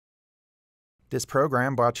This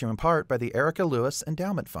program brought to you in part by the Erica Lewis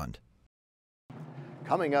Endowment Fund.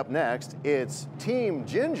 Coming up next, it's Team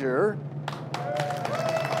Ginger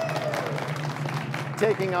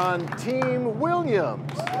taking on Team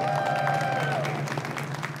Williams.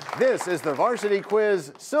 This is the Varsity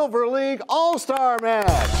Quiz Silver League All-Star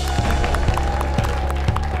Match.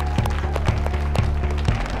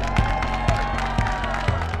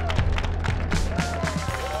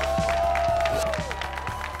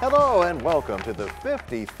 Hello and welcome to the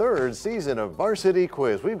 53rd season of Varsity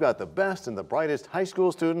Quiz. We've got the best and the brightest high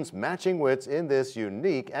school students matching wits in this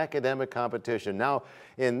unique academic competition. Now,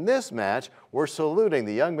 in this match, we're saluting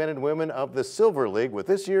the young men and women of the Silver League with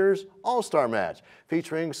this year's All-Star Match,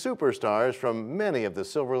 featuring superstars from many of the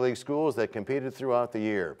Silver League schools that competed throughout the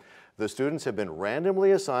year. The students have been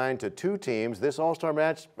randomly assigned to two teams. This All-Star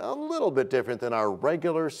Match, a little bit different than our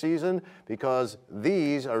regular season because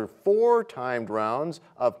these are 4 timed rounds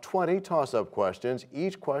of 20 toss-up questions.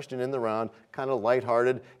 Each question in the round kind of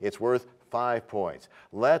lighthearted. It's worth 5 points.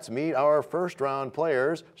 Let's meet our first round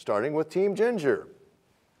players, starting with Team Ginger.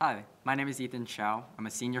 Hi, my name is Ethan Chow. I'm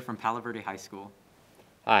a senior from Palo Verde High School.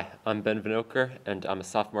 Hi, I'm Ben Vinokur, and I'm a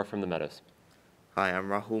sophomore from the Meadows. Hi, I'm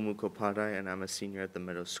Rahul Mukhopadhyay, and I'm a senior at the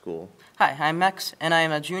middle school. Hi, I'm Max, and I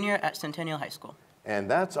am a junior at Centennial High School.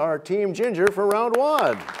 And that's our Team Ginger for round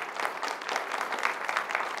 1.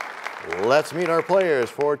 Let's meet our players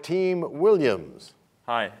for Team Williams.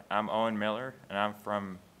 Hi, I'm Owen Miller, and I'm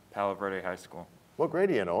from Palo Verde High School. What grade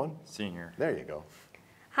are you in, Owen? Senior. There you go.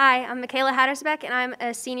 Hi, I'm Michaela Hattersbeck, and I'm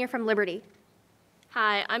a senior from Liberty.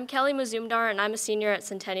 Hi, I'm Kelly Mazumdar, and I'm a senior at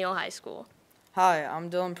Centennial High School. Hi, I'm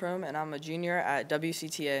Dylan Prum, and I'm a junior at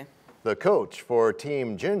WCTA. The coach for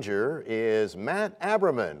Team Ginger is Matt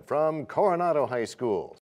Aberman from Coronado High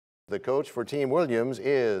School. The coach for Team Williams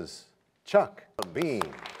is Chuck Bean.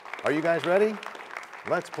 Are you guys ready?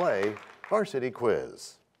 Let's play Varsity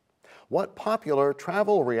Quiz. What popular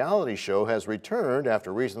travel reality show has returned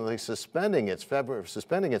after recently suspending its February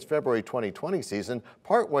 2020 season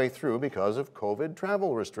partway through because of COVID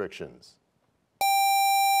travel restrictions?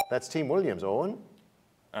 That's Team Williams, Owen.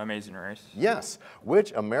 Amazing Race. Yes.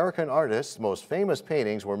 Which American artist's most famous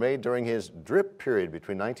paintings were made during his drip period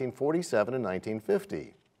between 1947 and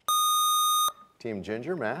 1950? Team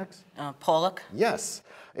Ginger, Max? Pollock. Yes.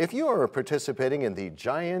 If you are participating in the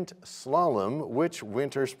giant slalom, which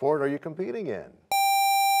winter sport are you competing in?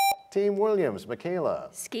 Team Williams, Michaela?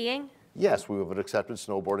 Skiing? Yes, we would have accepted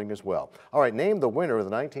snowboarding as well. All right, name the winner of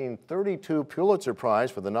the 1932 Pulitzer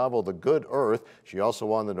Prize for the novel The Good Earth. She also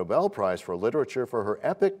won the Nobel Prize for Literature for her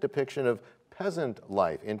epic depiction of peasant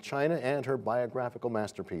life in China and her biographical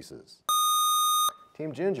masterpieces.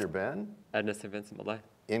 Team Ginger, Ben? Edna St. Vincent Millay.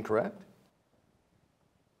 Incorrect.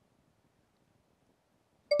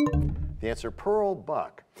 The answer, Pearl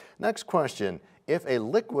Buck. Next question. If a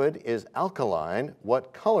liquid is alkaline,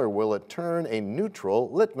 what color will it turn a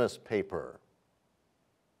neutral litmus paper?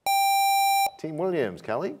 Team Williams,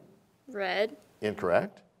 Kelly? Red.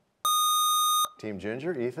 Incorrect. Team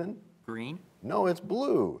Ginger, Ethan? Green? No, it's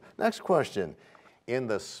blue. Next question. In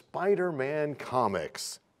the Spider-Man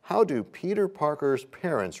comics, how do Peter Parker's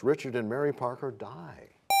parents, Richard and Mary Parker, die?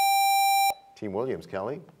 Team Williams,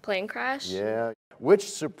 Kelly? Plane crash. Yeah.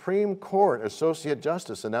 Which Supreme Court Associate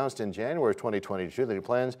Justice announced in January 2022 that he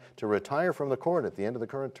plans to retire from the court at the end of the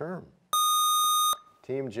current term?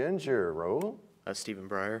 Team Ginger, Raul? Stephen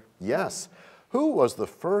Breyer. Yes. Who was the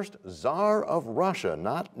first Tsar of Russia,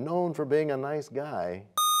 not known for being a nice guy?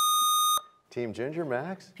 Team Ginger,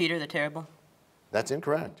 Max? Peter the Terrible. That's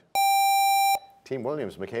incorrect. Team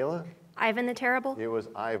Williams, Michaela? Ivan the Terrible? It was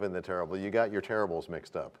Ivan the Terrible. You got your terribles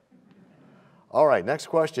mixed up. All right, next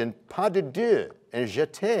question. Pas de deux and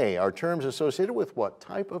jeté are terms associated with what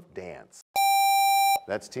type of dance?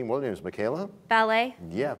 That's Team Williams. Michaela? Ballet?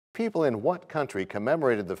 Yeah. People in what country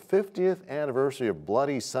commemorated the 50th anniversary of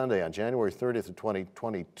Bloody Sunday on January 30th of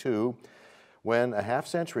 2022, when a half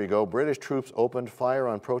century ago, British troops opened fire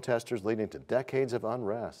on protesters, leading to decades of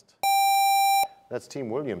unrest? That's Team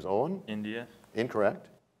Williams. Owen? India. Incorrect.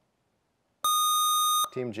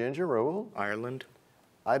 Team Ginger, Raul? Ireland.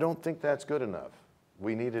 I don't think that's good enough.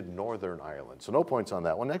 We needed Northern Ireland, so no points on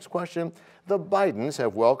that one. Next question. The Bidens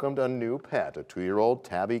have welcomed a new pet, a 2-year-old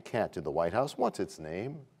tabby cat, to the White House. What's its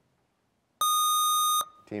name?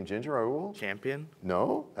 Team Ginger, Raul? Champion.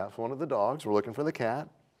 No, that's one of the dogs. We're looking for the cat.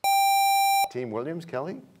 Team Williams,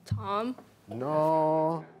 Kelly? Tom.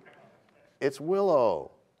 No, it's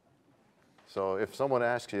Willow. So if someone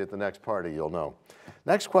asks you at the next party, you'll know.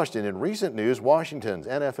 Next question. In recent news, Washington's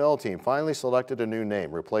NFL team finally selected a new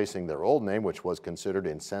name, replacing their old name, which was considered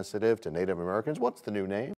insensitive to Native Americans. What's the new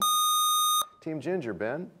name? Team Ginger,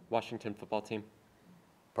 Ben? Washington football team.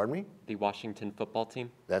 Pardon me? The Washington football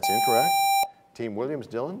team. That's incorrect. Team Williams,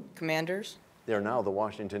 Dylan? Commanders. They're now the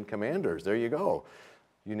Washington Commanders. There you go.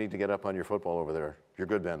 You need to get up on your football over there. You're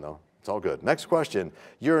good, Ben, though. It's all good. Next question.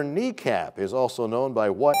 Your kneecap is also known by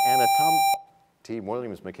what Team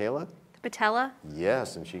Williams, Michaela? Patella.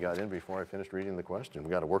 Yes, and she got in before I finished reading the question.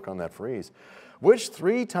 We got to work on that freeze. Which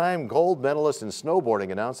three-time gold medalist in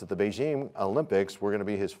snowboarding announced that the Beijing Olympics were going to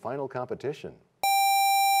be his final competition?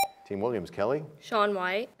 Team Williams, Kelly? Shaun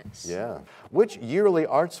White. Yeah. Which yearly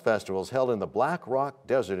arts festival is held in the Black Rock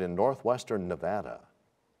Desert in northwestern Nevada?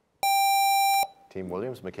 Team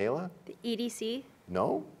Williams, Michaela? The EDC.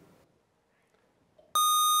 No?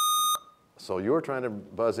 So you were trying to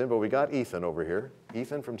buzz in, but we got Ethan over here.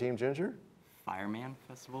 Ethan from Team Ginger? Fireman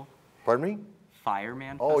Festival? Pardon me?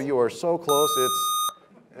 Fireman Oh, Festival? you are so close.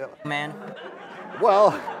 It's, Man.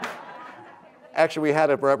 well, actually, we had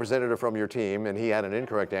a representative from your team, and he had an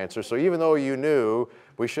incorrect answer. So even though you knew,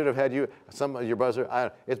 we should have had you, some of your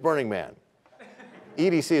buzzer, it's Burning Man.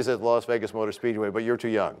 EDC is at Las Vegas Motor Speedway, but you're too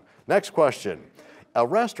young. Next question. A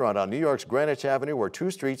restaurant on New York's Greenwich Avenue where two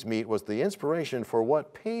streets meet was the inspiration for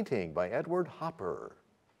what painting by Edward Hopper?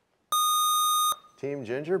 Team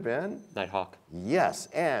Ginger, Ben? Nighthawk. Yes,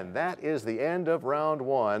 and that is the end of round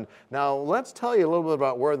one. Now, let's tell you a little bit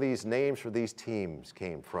about where these names for these teams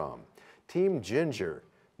came from. Team Ginger,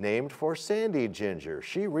 named for Sandy Ginger.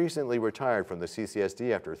 She recently retired from the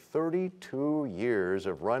CCSD after 32 years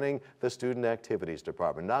of running the Student Activities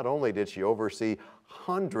Department. Not only did she oversee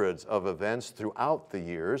hundreds of events throughout the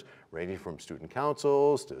years, ranging from student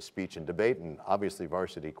councils to speech and debate and obviously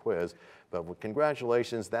varsity quiz, but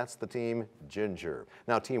congratulations, that's the Team Ginger.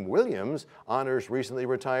 Now, Team Williams honors recently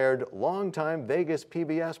retired longtime Vegas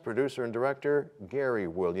PBS producer and director Gary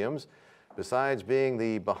Williams. Besides being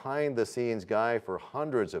the behind-the-scenes guy for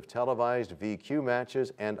hundreds of televised VQ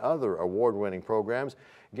matches and other award-winning programs,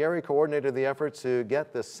 Gary coordinated the efforts to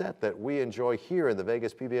get the set that we enjoy here in the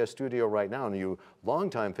Vegas PBS studio right now. And you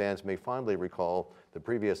longtime fans may fondly recall the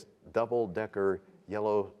previous double-decker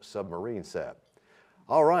yellow submarine set.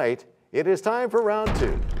 All right, it is time for round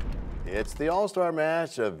two. It's the all-star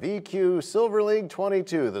match of VQ Silver League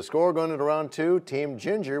 22. The score going into round two, Team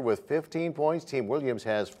Ginger with 15 points. Team Williams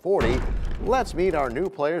has 40. Let's meet our new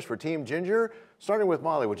players for Team Ginger. Starting with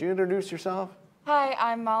Molly, would you introduce yourself? Hi,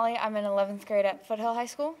 I'm Molly. I'm in 11th grade at Foothill High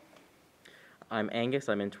School. I'm Angus.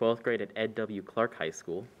 I'm in 12th grade at Ed W. Clark High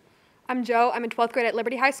School. I'm Joe. I'm in 12th grade at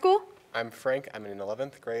Liberty High School. I'm Frank. I'm in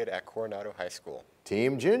 11th grade at Coronado High School.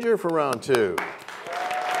 Team Ginger for round two.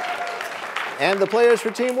 And the players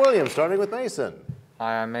for Team Williams, starting with Mason.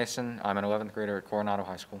 Hi, I'm Mason. I'm an 11th grader at Coronado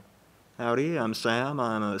High School. Howdy, I'm Sam.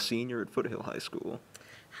 I'm a senior at Foothill High School.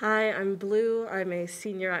 Hi, I'm Blue. I'm a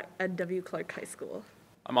senior at Ed W. Clark High School.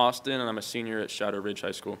 I'm Austin, and I'm a senior at Shadow Ridge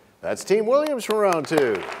High School. That's Team Williams for round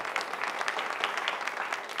two.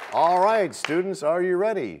 All right, students, are you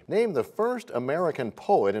ready? Name the first American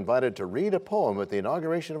poet invited to read a poem at the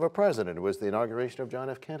inauguration of a president. It was the inauguration of John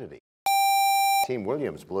F. Kennedy. Team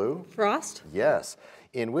Williams, Blue. Frost? Yes.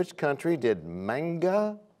 In which country did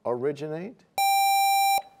manga originate?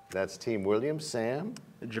 That's Team Williams. Sam?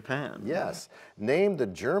 Japan. Yes. Name the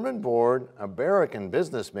German-born American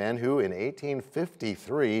businessman who, in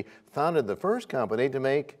 1853, founded the first company to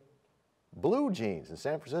make blue jeans in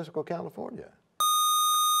San Francisco, California.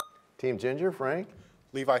 Team Ginger, Frank?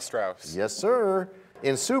 Levi Strauss. Yes, sir.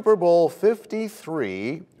 In Super Bowl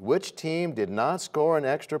 53, which team did not score an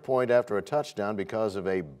extra point after a touchdown because of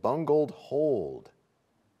a bungled hold?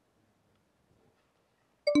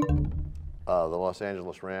 The Los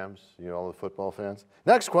Angeles Rams, you know, all the football fans.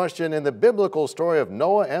 Next question, in the biblical story of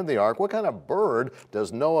Noah and the ark, what kind of bird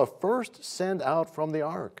does Noah first send out from the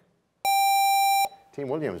ark? Team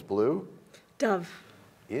Williams, Blue. Dove.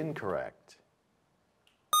 Incorrect.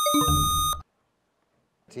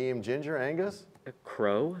 Team Ginger, Angus? A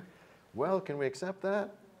crow? Well, can we accept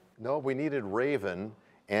that? No, we needed raven,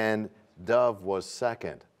 and dove was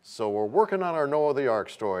second. So we're working on our Noah the Ark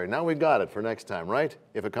story. Now we've got it for next time, right?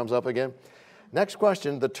 If it comes up again. Next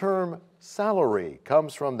question, the term salary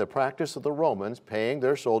comes from the practice of the Romans paying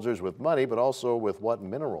their soldiers with money, but also with what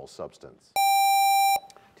mineral substance?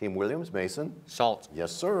 Team Williams, Mason? Salt.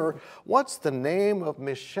 Yes, sir. What's the name of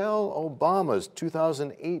Michelle Obama's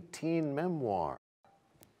 2018 memoir?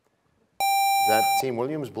 Is that Team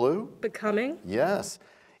Williams, Blue? Becoming? Yes.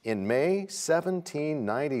 In May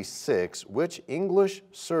 1796, which English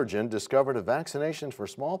surgeon discovered a vaccination for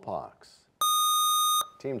smallpox?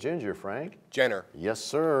 Team Ginger, Frank? Jenner. Yes,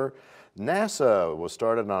 sir. NASA was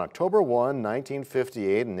started on October 1,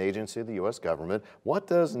 1958, an agency of the U.S. government. What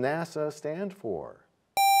does NASA stand for?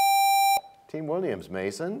 Team Williams,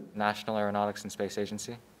 Mason. National Aeronautics and Space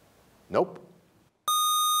Agency. Nope.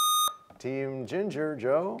 Team Ginger,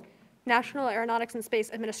 Joe. National Aeronautics and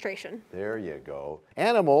Space Administration. There you go.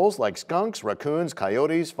 Animals like skunks, raccoons,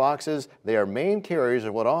 coyotes, foxes, they are main carriers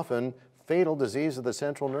of what often fatal disease of the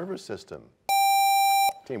central nervous system.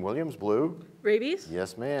 Team Williams, blue. Rabies?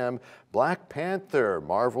 Yes, ma'am. Black Panther,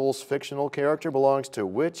 Marvel's fictional character, belongs to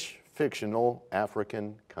which fictional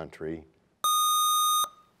African country?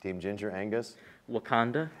 Team Ginger, Angus.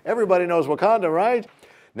 Wakanda. Everybody knows Wakanda, right?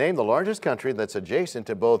 Name the largest country that's adjacent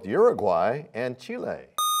to both Uruguay and Chile.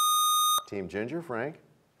 Team Ginger, Frank.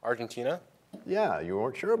 Argentina. Yeah, you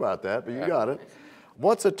weren't sure about that, but you got it.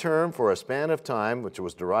 What's a term for a span of time which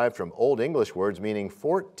was derived from Old English words meaning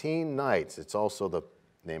 14 nights? It's also the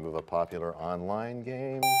name of a popular online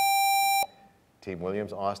game. Team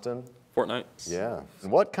Williams, Austin. Fortnite. Yeah.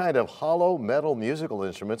 What kind of hollow metal musical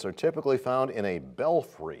instruments are typically found in a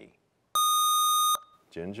belfry?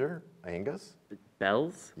 Ginger, Angus.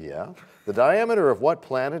 Bells. Yeah. The diameter of what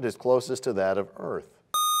planet is closest to that of Earth?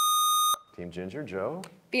 Team Ginger, Joe.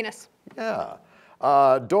 Venus. Yeah.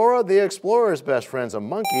 Dora the Explorer's best friend's a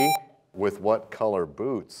monkey with what color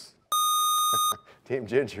boots? Team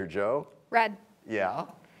Ginger, Joe. Red. Yeah.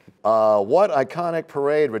 What iconic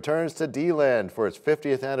parade returns to D-Land for its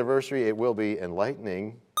 50th anniversary? It will be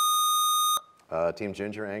enlightening. Team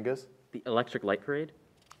Ginger, Angus. The Electric Light Parade.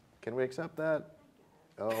 Can we accept that?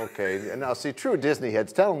 Oh, okay. Now, see, true Disney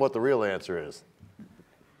heads, tell them what the real answer is.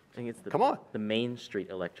 I think it's the, Come on. The Main Street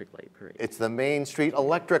Electric Light Parade. It's the Main Street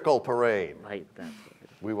Electrical Parade. Right, that's what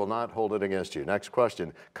it is. We will not hold it against you. Next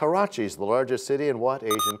question. Karachi is the largest city in what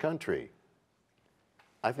Asian country?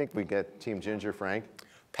 I think we get Team Ginger, Frank.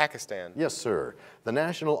 Pakistan. Yes, sir. The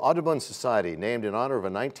National Audubon Society, named in honor of a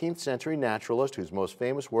 19th century naturalist whose most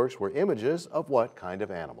famous works were images of what kind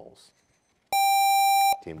of animals?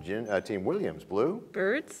 Team Williams, blue.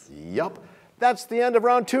 Birds? Yup. That's the end of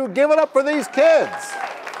round 2. Give it up for these kids.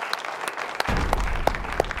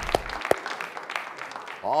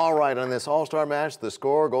 All right, on this all-star match, the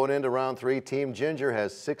score going into round 3, Team Ginger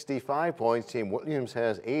has 65 points, Team Williams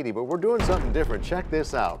has 80, but we're doing something different. Check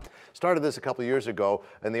this out. Started this a couple years ago,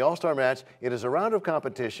 and the all-star match, it is a round of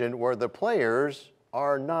competition where the players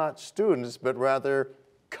are not students, but rather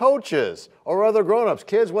coaches or other grown-ups.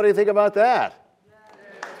 Kids, what do you think about that?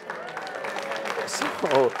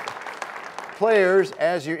 So, players,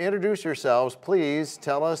 as you introduce yourselves, please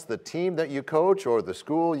tell us the team that you coach or the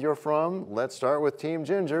school you're from. Let's start with Team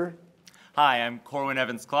Ginger. Hi, I'm Corwin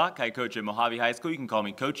Evans-Clark. I coach at Mojave High School. You can call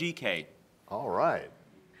me Coach EK. All right.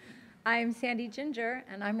 I'm Sandy Ginger,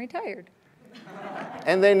 and I'm retired.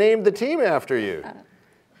 And they named the team after you.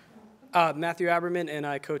 Matthew Aberman, and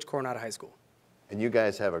I coach Coronado High School. And you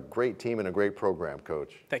guys have a great team and a great program,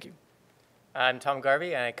 Coach. Thank you. I'm Tom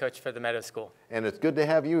Garvey, and I coach for the Meadow School. And it's good to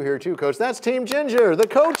have you here too, Coach. That's Team Ginger, the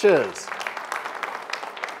coaches.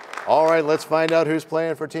 All right, let's find out who's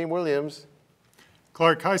playing for Team Williams.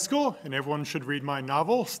 Clark High School, and everyone should read my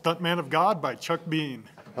novel, Stuntman of God by Chuck Bean.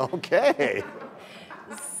 Okay.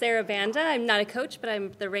 Sarah Banda. I'm not a coach, but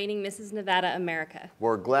I'm the reigning Mrs. Nevada America.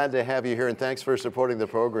 We're glad to have you here, and thanks for supporting the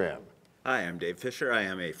program. Hi, I'm Dave Fisher. I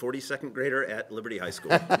am a 42nd grader at Liberty High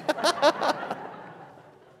School.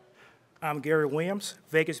 I'm Gary Williams,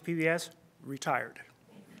 Vegas PBS, retired.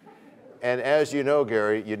 And as you know,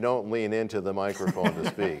 Gary, you don't lean into the microphone to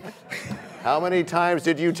speak. How many times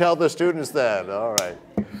did you tell the students that? All right.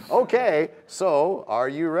 Okay, so are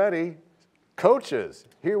you ready? Coaches,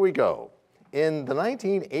 here we go. In the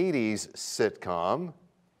 1980s sitcom,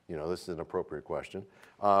 you know, this is an appropriate question,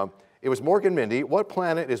 it was Mork and Mindy. What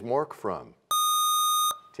planet is Mork from?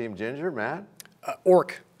 Team Ginger, Matt?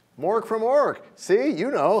 Orc. Mork from Ork. See,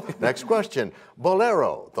 you know. Next question.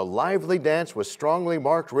 Bolero, the lively dance with strongly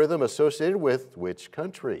marked rhythm associated with which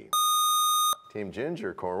country? Team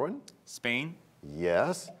Ginger, Corwin? Spain?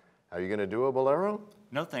 Yes. Are you going to do a bolero?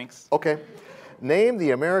 No, thanks. Okay. Name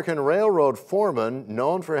the American railroad foreman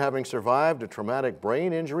known for having survived a traumatic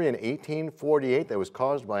brain injury in 1848 that was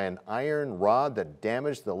caused by an iron rod that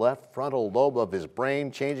damaged the left frontal lobe of his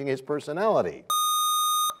brain, changing his personality.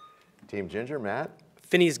 Team Ginger, Matt?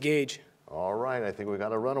 Phineas Gage. All right, I think we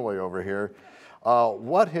got a runaway over here.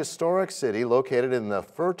 What historic city located in the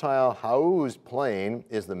fertile Haouz plain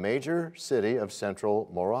is the major city of central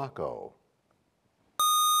Morocco?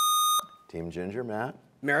 Team Ginger, Matt?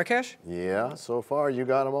 Marrakesh? Yeah, so far you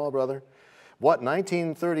got them all, brother. What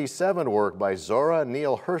 1937 work by Zora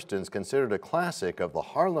Neale Hurston is considered a classic of the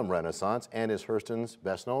Harlem Renaissance and is Hurston's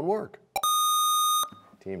best-known work?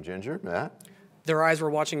 Team Ginger, Matt? Their Eyes Were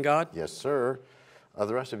Watching God? Yes, sir.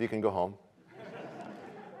 The rest of you can go home.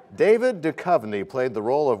 David Duchovny played the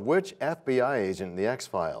role of which FBI agent in The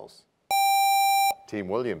X-Files? Team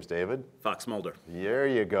Williams, David. Fox Mulder. There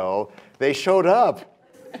you go. They showed up.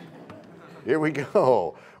 Here we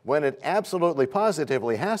go. When it absolutely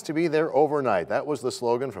positively has to be there overnight. That was the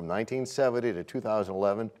slogan from 1970 to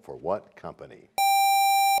 2011 for what company?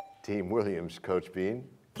 Team Williams, Coach Bean.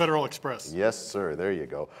 Federal Express. Yes, sir. There you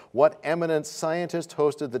go. What eminent scientist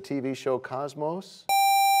hosted the TV show Cosmos?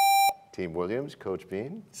 Team Williams, Coach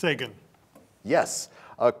Bean. Sagan. Yes.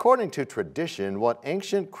 According to tradition, what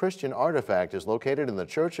ancient Christian artifact is located in the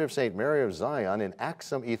Church of St. Mary of Zion in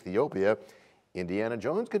Axum, Ethiopia? Indiana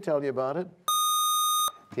Jones could tell you about it.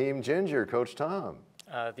 Team Ginger, Coach Tom.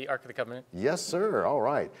 The Ark of the Covenant. Yes, sir. All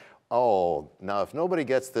right. Oh, now if nobody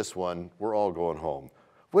gets this one, we're all going home.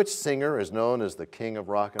 Which singer is known as the king of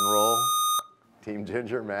rock and roll? Team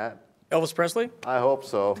Ginger, Matt. Elvis Presley? I hope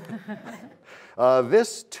so.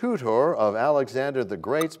 This tutor of Alexander the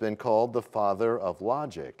Great's been called the father of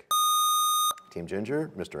logic. Team Ginger,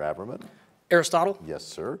 Mr. Aberman. Aristotle? Yes,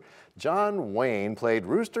 sir. John Wayne played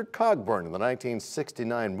Rooster Cogburn in the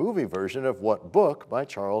 1969 movie version of what book by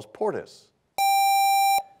Charles Portis?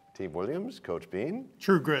 Team Williams, Coach Bean.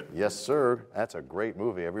 True Grit. Yes, sir. That's a great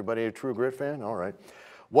movie. Everybody a True Grit fan? All right.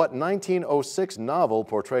 What 1906 novel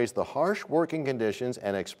portrays the harsh working conditions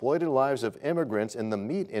and exploited lives of immigrants in the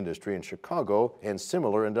meat industry in Chicago and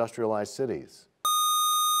similar industrialized cities?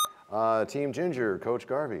 Team Ginger, Coach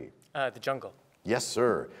Garvey. The Jungle. Yes,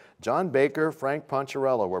 sir. John Baker, Frank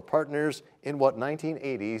Poncherello were partners in what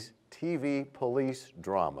 1980s TV police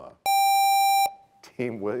drama?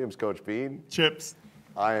 Team Williams, Coach Bean. Chips.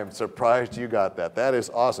 I am surprised you got that. That is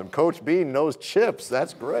awesome. Coach Bean knows chips.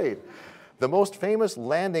 That's great. The most famous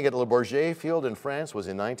landing at Le Bourget Field in France was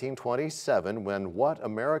in 1927 when what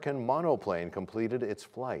American monoplane completed its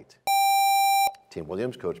flight? Team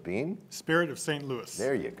Williams, Coach Bean. Spirit of St. Louis.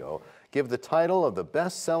 There you go. Give the title of the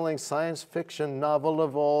best-selling science fiction novel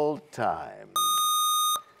of all time.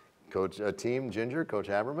 Coach, Team Ginger, Coach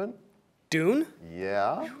Haberman. Dune?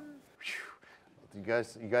 Yeah.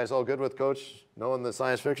 You guys all good with Coach knowing the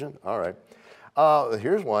science fiction? All right.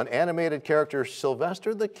 Here's one. Animated character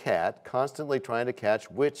Sylvester the Cat constantly trying to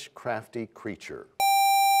catch which crafty creature?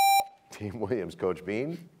 Team Williams, Coach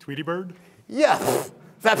Bean. Tweety Bird. Yes,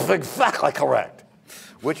 that's exactly correct.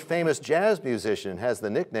 Which famous jazz musician has the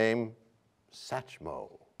nickname Satchmo?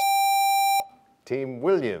 Team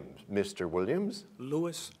Williams, Mr. Williams.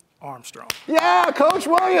 Louis Armstrong. Yeah, Coach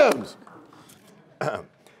Williams.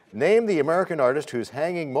 Name the American artist whose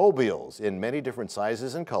hanging mobiles in many different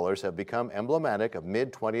sizes and colors have become emblematic of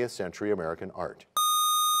mid-20th century American art.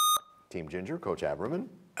 Team Ginger, Coach Aberman.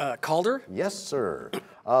 Calder? Yes, sir.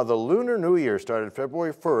 The Lunar New Year started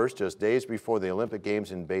February 1st, just days before the Olympic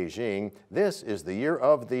Games in Beijing. This is the year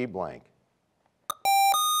of the blank.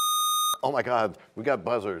 Oh my God, we got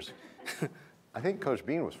buzzers. I think Coach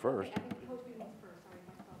Bean was first.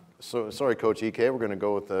 So, sorry, Coach EK, we're going to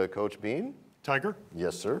go with Coach Bean. Tiger.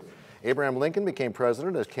 Yes, sir. Abraham Lincoln became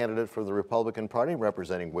president as candidate for the Republican Party,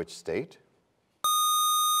 representing which state?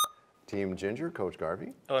 Team Ginger, Coach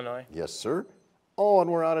Garvey. Illinois. Yes, sir. Oh,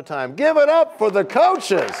 and we're out of time. Give it up for the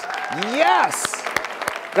coaches. Yes!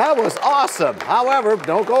 That was awesome. However,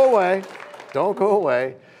 don't go away. Don't go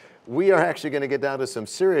away. We are actually going to get down to some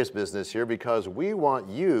serious business here because we want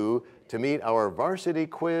you to meet our varsity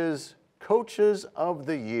quiz Coaches of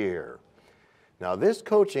the Year. Now, this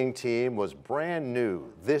coaching team was brand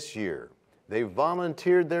new this year. They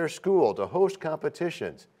volunteered their school to host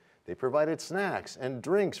competitions. They provided snacks and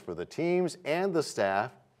drinks for the teams and the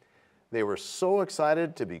staff. They were so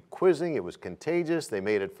excited to be quizzing. It was contagious. They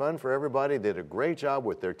made it fun for everybody, did a great job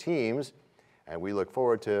with their teams, and we look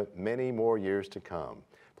forward to many more years to come.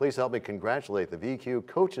 Please help me congratulate the VQ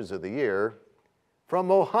Coaches of the Year from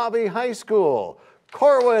Mojave High School,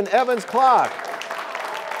 Corwin Evans-Clark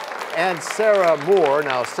and Sarah Moore.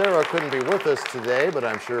 Now, Sarah couldn't be with us today, but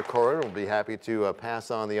I'm sure Corwin will be happy to pass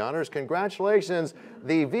on the honors. Congratulations,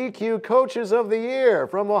 the VQ Coaches of the Year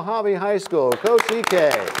from Mojave High School, Coach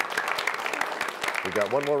EK. We've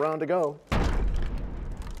got one more round to go.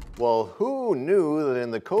 Well, who knew that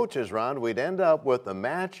in the coaches round we'd end up with the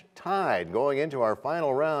match tied going into our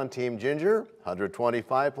final round? Team Ginger,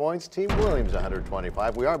 125 points. Team Williams,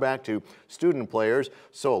 125. We are back to student players,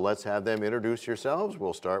 so let's have them introduce yourselves.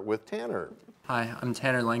 We'll start with Tanner. Hi, I'm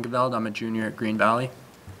Tanner Langeveld. I'm a junior at Green Valley.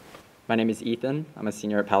 My name is Ethan. I'm a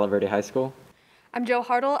senior at Palo Verde High School. I'm Joe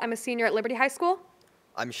Hartle. I'm a senior at Liberty High School.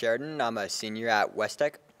 I'm Sheridan. I'm a senior at West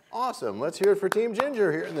Tech. Awesome. Let's hear it for Team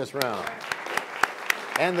Ginger here in this round.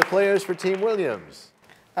 And the players for Team Williams.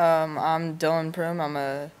 I'm Dylan Prum. I'm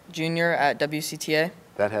a junior at WCTA.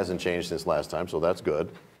 That hasn't changed since last time, so that's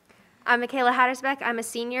good. I'm Michaela Hattersbeck. I'm a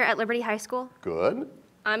senior at Liberty High School. Good.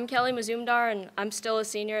 I'm Kelly Mazumdar, and I'm still a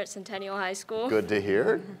senior at Centennial High School. Good to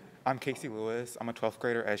hear. I'm Casey Lewis. I'm a 12th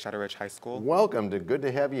grader at Shadow Ridge High School. Welcome. Good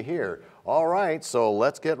to have you here. All right, so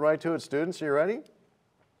let's get right to it, students. Are you ready?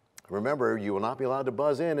 Remember, you will not be allowed to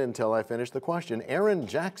buzz in until I finish the question. Erin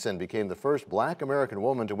Jackson became the first black American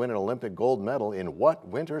woman to win an Olympic gold medal in what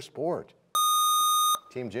winter sport?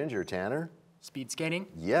 Team Ginger, Tanner? Speed skating.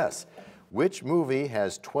 Yes. Which movie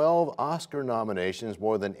has 12 Oscar nominations,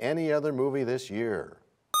 more than any other movie this year?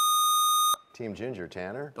 Team Ginger,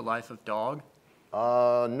 Tanner? The Life of Dog.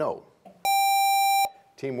 No.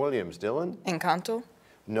 Team Williams, Dylan? Encanto?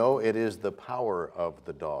 No, it is The Power of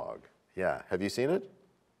the Dog. Yeah, have you seen it?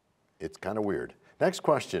 It's kind of weird. Next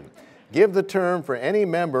question. Give the term for any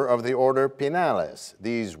member of the order Pinales.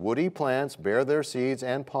 These woody plants bear their seeds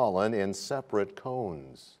and pollen in separate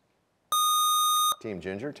cones. Team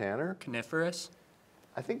Ginger, Tanner? Coniferous.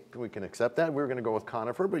 I think we can accept that. We were going to go with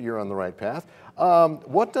conifer, but you're on the right path.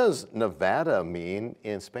 What does Nevada mean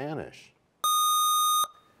in Spanish?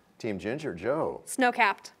 Team Ginger, Joe?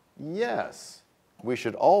 Snow-capped. Yes. We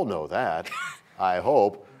should all know that, I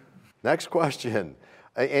hope. Next question.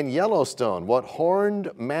 In Yellowstone, what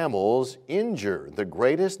horned mammals injure the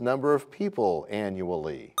greatest number of people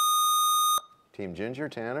annually? Team Ginger,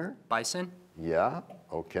 Tanner? Bison. Yeah,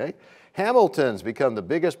 okay. Hamilton's become the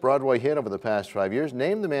biggest Broadway hit over the past 5 years.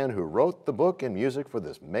 Name the man who wrote the book and music for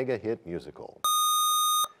this mega hit musical.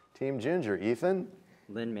 Team Ginger, Ethan?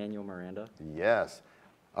 Lin-Manuel Miranda. Yes.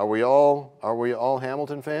 Are we all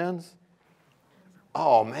Hamilton fans?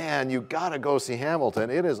 Oh man, you gotta go see Hamilton.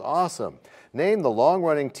 It is awesome. Name the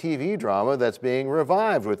long-running TV drama that's being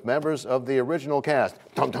revived with members of the original cast.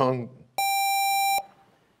 Tung tung.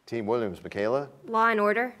 Team Williams, Michaela? Law and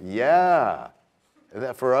Order. Yeah.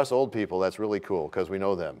 For us old people, that's really cool because we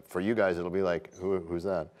know them. For you guys, it'll be like, who's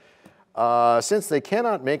that? Since they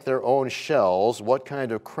cannot make their own shells, what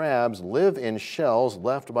kind of crabs live in shells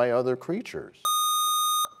left by other creatures?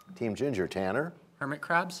 Team Ginger, Tanner? Hermit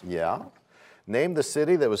crabs. Yeah. Name the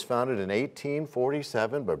city that was founded in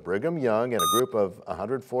 1847 by Brigham Young and a group of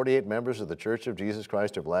 148 members of the Church of Jesus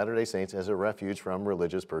Christ of Latter-day Saints as a refuge from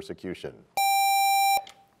religious persecution.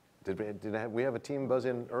 Did we have a team buzz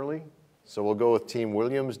in early? So we'll go with Team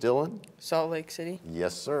Williams, Dylan? Salt Lake City.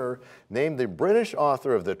 Yes, sir. Name the British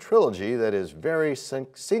author of the trilogy that is very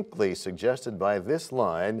succinctly suggested by this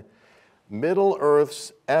line,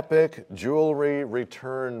 Middle-earth's epic jewelry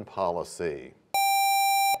return policy.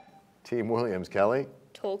 Team Williams, Kelly?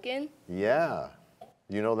 Tolkien? Yeah.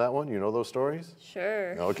 You know that one? You know those stories?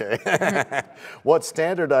 Sure. Okay. What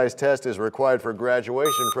standardized test is required for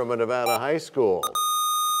graduation from a Nevada high school?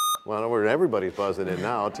 Well, everybody's buzzing in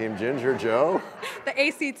now. Team Ginger, Joe? The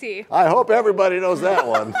ACT. I hope everybody knows that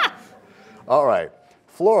one. All right.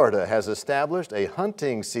 Florida has established a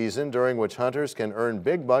hunting season during which hunters can earn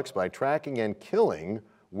big bucks by tracking and killing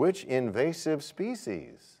which invasive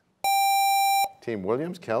species? Team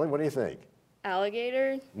Williams, Kelly, what do you think?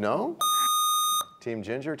 Alligator? No? Team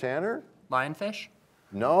Ginger, Tanner? Lionfish.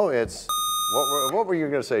 No, it's, what were you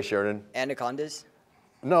going to say, Sheridan? Anacondas.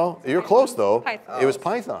 No, you're close though. Pythons. It was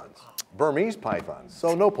pythons, Burmese pythons.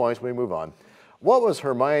 So no points, we move on. What was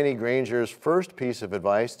Hermione Granger's first piece of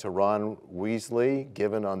advice to Ron Weasley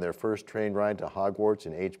given on their first train ride to Hogwarts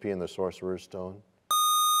in HP and the Sorcerer's Stone?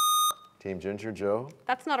 Team Ginger, Joe?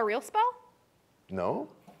 That's not a real spell? No?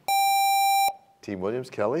 Team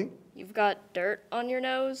Williams, Kelly? You've got dirt on your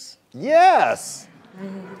nose? Yes!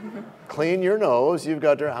 Clean your nose, you've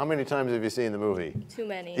got dirt. How many times have you seen the movie? Too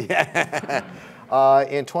many. Yeah.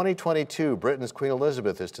 In 2022, Britain's Queen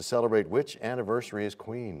Elizabeth is to celebrate which anniversary as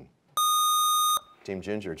queen? Team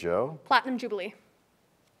Ginger, Joe? Platinum Jubilee.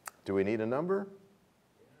 Do we need a number?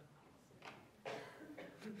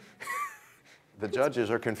 The judges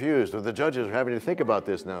are confused. The judges are having to think about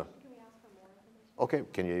this now. Okay,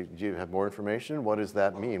 do you have more information? What does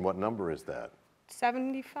that mean? What number is that?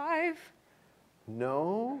 75.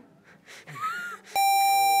 No?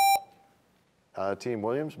 Team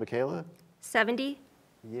Williams, Michaela? 70.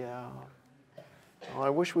 Yeah. Oh, I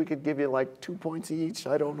wish we could give you like 2 points each.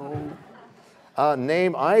 I don't know.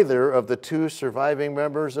 Name either of the two surviving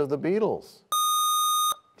members of the Beatles.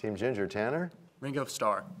 Team Ginger, Tanner? Ringo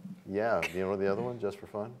Starr. Yeah. Do you know the other one, just for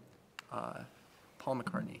fun? Paul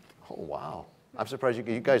McCartney. Oh, wow. I'm surprised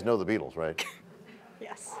you guys know the Beatles, right?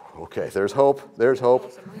 Yes. Okay, there's hope. There's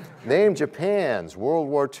hope. Name Japan's World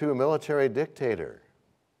War II military dictator.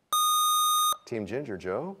 Team Ginger,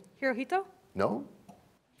 Joe? Hirohito? No.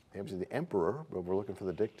 It was the emperor, but we're looking for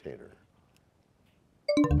the dictator.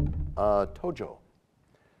 Tojo.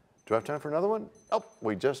 Do I have time for another one? Oh,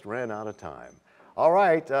 we just ran out of time. All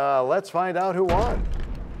right, let's find out who won.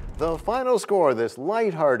 The final score, this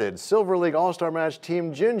lighthearted Silver League All-Star Match,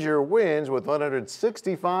 Team Ginger wins with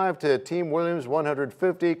 165 to Team Williams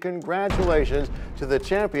 150. Congratulations to the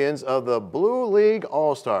champions of the Blue League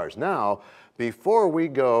All-Stars. Now, before we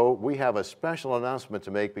go, we have a special announcement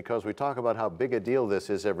to make because we talk about how big a deal this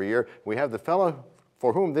is every year. We have the fellow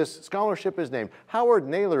for whom this scholarship is named. Howard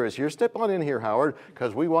Naylor is here. Step on in here, Howard,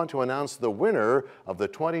 because we want to announce the winner of the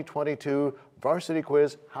 2022 Varsity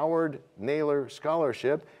Quiz Howard Naylor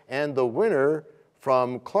Scholarship and the winner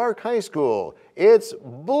from Clark High School. It's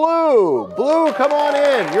Blue. Blue, come on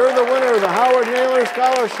in. You're the winner of the Howard Naylor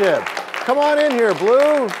Scholarship. Come on in here,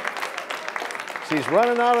 Blue. She's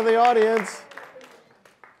running out of the audience.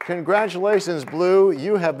 Congratulations, Blue.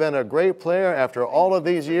 You have been a great player after all of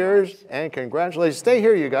these years, and congratulations. Stay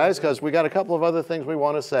here, you guys, because we got a couple of other things we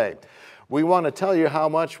want to say. We want to tell you how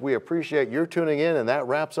much we appreciate your tuning in, and that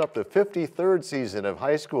wraps up the 53rd season of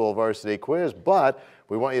High School Varsity Quiz, but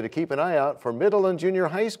we want you to keep an eye out for middle and junior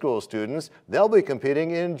high school students. They'll be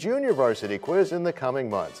competing in Junior Varsity Quiz in the coming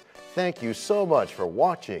months. Thank you so much for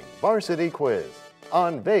watching Varsity Quiz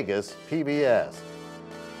on Vegas PBS.